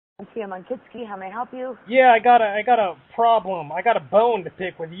I'm on Kitski. How may I help you? Yeah, I got a problem. I got a bone to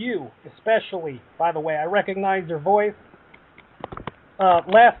pick with you, especially. By the way, I recognize your voice.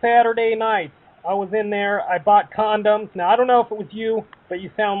 Last Saturday night, I was in there. I bought condoms. Now I don't know if it was you, but you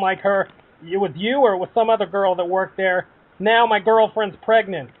sound like her. It was you, or it was some other girl that worked there. Now my girlfriend's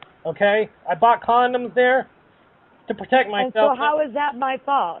pregnant. Okay, I bought condoms there to protect myself. And so how is that my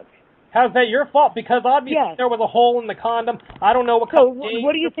fault? How's that your fault? Because obviously yes. There was a hole in the condom. I don't know what kind of game.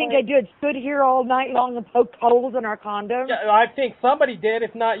 What do you think I did? Stood here all night long and poked holes in our condoms? Yeah, I think somebody did.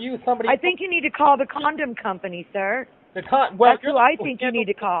 If not you, somebody. I think you need to call the condom company, sir. Well, that's who I think you need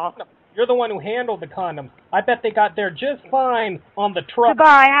to call. You're the one who handled the condoms. I bet they got there just fine on the truck.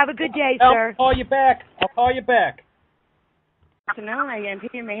 Goodbye. Have a good day, sir. I'll call you back. No, I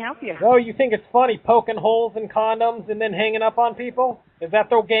may help you. Oh, you think it's funny poking holes in condoms and then hanging up on people? Is that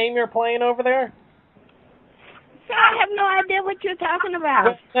the game you're playing over there? So I have no idea what you're talking about.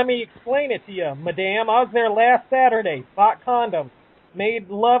 Well, let me explain it to you, madame. I was there last Saturday, bought condoms, made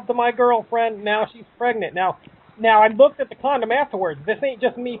love to my girlfriend. Now she's pregnant. Now I looked at the condom afterwards. This ain't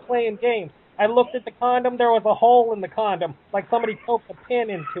just me playing games. I looked at the condom. There was a hole in the condom, like somebody poked a pin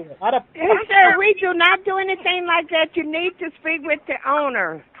into it. Sir, we do not do anything like that. You need to speak with the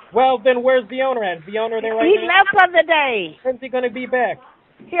owner. Well, then where's the owner at? Is the owner there right now? He left for the day. When's he going to be back?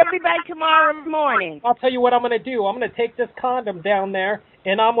 He'll be back tomorrow morning. I'll tell you what I'm going to do. I'm going to take this condom down there,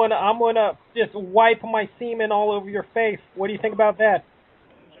 and I'm going to just wipe my semen all over your face. What do you think about that?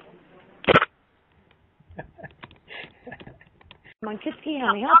 Kitski,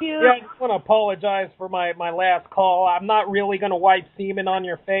 how may I help you? Yeah, I just want to apologize for my last call. I'm not really going to wipe semen on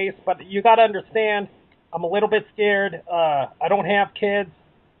your face, but you got to understand, I'm a little bit scared. I don't have kids.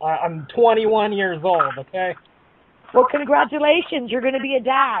 I'm 21 years old, okay? Well, congratulations. You're going to be a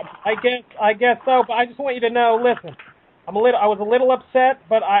dad. I guess so, but I just want you to know, listen, I was a little upset,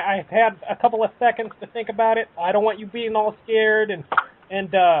 but I had a couple of seconds to think about it. I don't want you being all scared and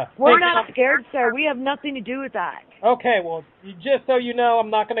we're not scared, sir. We have nothing to do with that. Okay, well, just so you know, I'm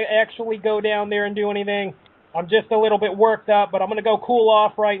not going to actually go down there and do anything. I'm just a little bit worked up, but I'm going to go cool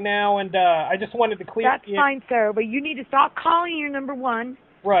off right now, and I just wanted to clear. That's fine, sir, but you need to stop calling your number one.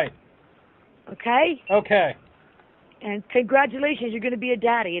 Right. Okay? Okay. And congratulations, you're going to be a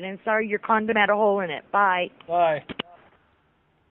daddy, and I'm sorry your condom had a hole in it. Bye. Bye.